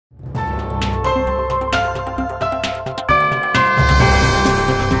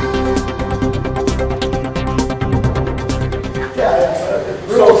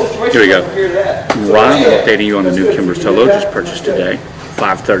Here we go. Ron, I'm updating you on the new Kimber Solo, just purchased today,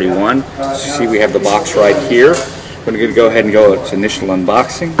 531. See, we have the box right here. We're going to go ahead and go its initial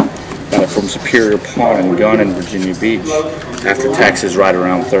unboxing. Got it from Superior Pawn and Gun in Virginia Beach. After taxes, right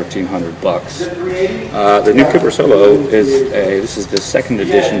around $1,300. The new Kimber Solo this is the second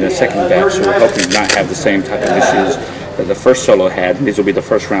edition, the second batch, so we're hoping to not have the same type of issues that the first Solo had. These will be the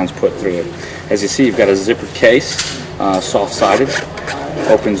first rounds put through it. As you see, you've got a zippered case, soft-sided.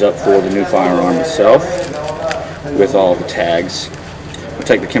 Opens up for the new firearm itself with all the tags. We'll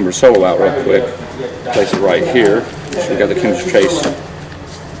take the Kimber Solo out real quick, place it right here. So we've got the Kimber Trace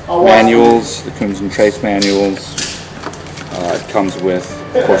manuals, the Kimber Trace manuals. It comes with,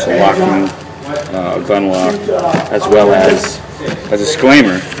 of course, a locking gun lock, as well as a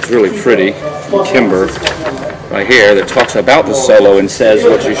disclaimer. It's really pretty from Kimber right here that talks about the Solo and says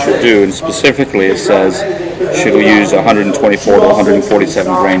what you should do, and specifically it says should we use 124 to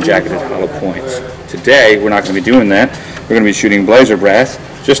 147 grain jacketed hollow points. Today we're not going to be doing that. We're going to be shooting blazer brass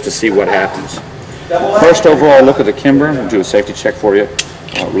just to see what happens. First overall look at the Kimber. We'll do a safety check for you.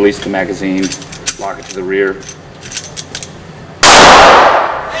 Release the magazine, lock it to the rear.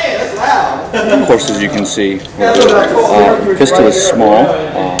 Hey, that's loud. Of course, as you can see, the pistol is small,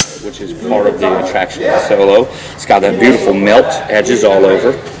 which is part of the attraction of the Solo. It's got that beautiful melt edges all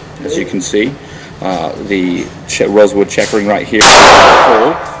over, as you can see. The rosewood checkering right here,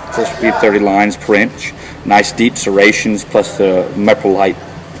 full, first speed 30 lines per inch. Nice deep serrations, plus the maple light,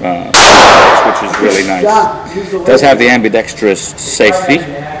 which is really nice. It does have the ambidextrous safety,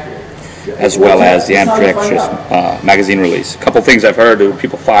 as well as the ambidextrous magazine release. A couple things I've heard of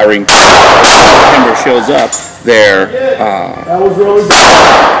people firing. Kimber shows up,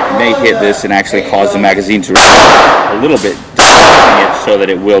 may hit this and actually cause the magazine to a little bit, so that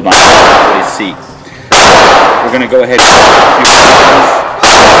it will not really seat. We're going to go ahead and shoot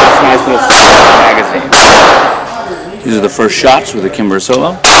this nice little magazine. These are the first shots with the Kimber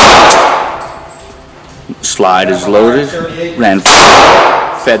Solo. Slide is loaded,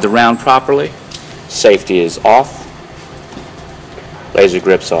 fed the round properly. Safety is off. Laser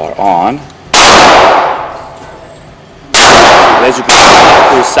grips are on. Laser grips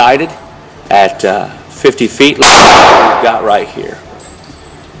are three-sided at 50 feet, like we've got right here.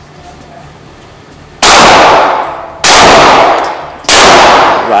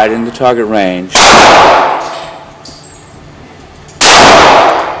 Right in the target range. Looks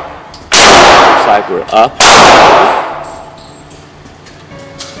like we're up.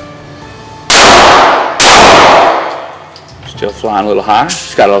 Still flying a little high.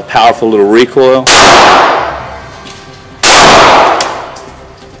 It's got a powerful little recoil.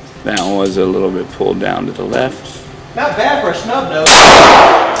 That one was a little bit pulled down to the left. Not bad for a snub nose.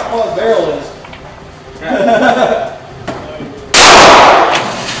 Oh, the barrel is.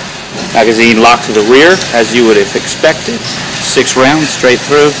 Magazine locked to the rear, as you would have expected. 6 rounds straight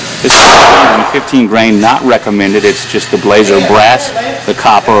through. This is 115 grain, not recommended. It's just the blazer brass, the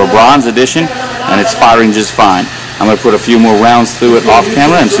copper or bronze edition, and it's firing just fine. I'm going to put a few more rounds through it off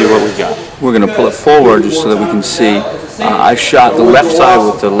camera and see what we've got. We're going to pull it forward just so that we can see. I shot the left side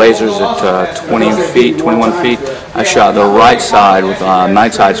with the lasers at 20 feet, 21 feet. I shot the right side with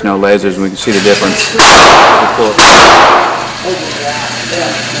night sights, no lasers, and we can see the difference.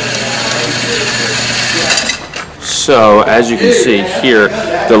 So, as you can see here,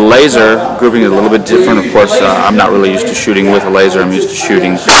 the laser grouping is a little bit different. Of course, I'm not really used to shooting with a laser. I'm used to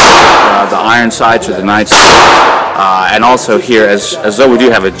shooting the iron sights or the night sights. And also here, as though we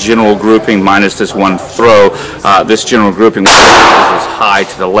do have a general grouping minus this one throw, this general grouping is high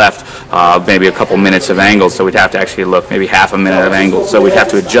to the left, maybe a couple minutes of angle, so we'd have to actually look maybe half a minute of angle, so we'd have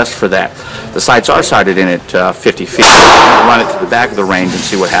to adjust for that. The sights are sighted in at 50 feet. We'll run it to the back of the range and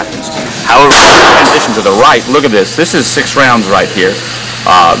see what happens. However, transition to the right, look at this. This is 6 rounds right here.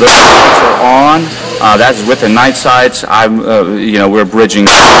 The sights are on. That's with the night sights. We're bridging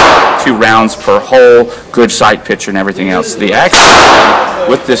 2 rounds per hole, good sight picture and everything else. The action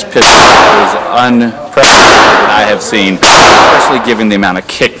with this pistol is unprecedented that I have seen, especially given the amount of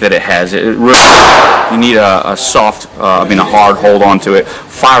kick that it has. It really, you need a soft, a hard hold onto it.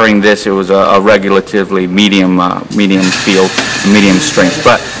 Firing this, it was a relatively medium feel, medium strength.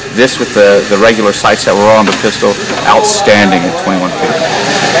 But this with the regular sights that were on the pistol, outstanding at 21 feet.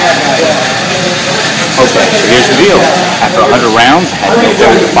 Okay, so here's the deal. After 100 rounds, I had no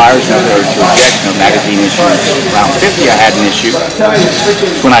failure to fires, no failure to eject, no magazine issues. Round 50, I had an issue.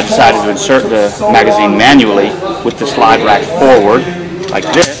 That's when I decided to insert the magazine manually with the slide rack forward, like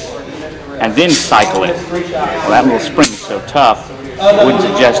this. and then cycle it. Well, that little spring is so tough, I wouldn't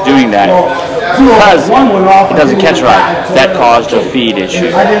suggest doing that because it doesn't catch right. That caused a feed issue.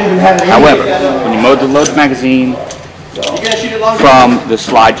 However, when you load the magazine from the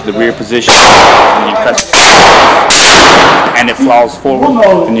slide to the rear position, and you press and it falls forward,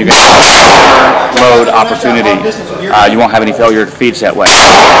 then you get a load opportunity. You won't have any failure to feeds that way.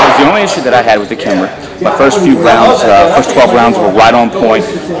 It was the only issue that I had with the Kimber. My first few rounds, first 12 rounds were right on point,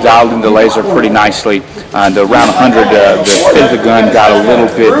 dialed in the laser pretty nicely. The round 100, the fit of the gun got a little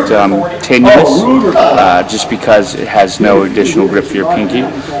bit tenuous, just because it has no additional grip for your pinky,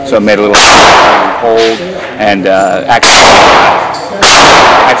 so it made a little hold, and accuracy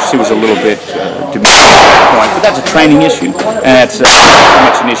was a little bit diminished at that point, but that's a training issue, and that's pretty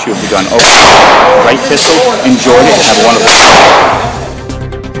much an issue of the gun. Great pistol, enjoyed it, have a wonderful time.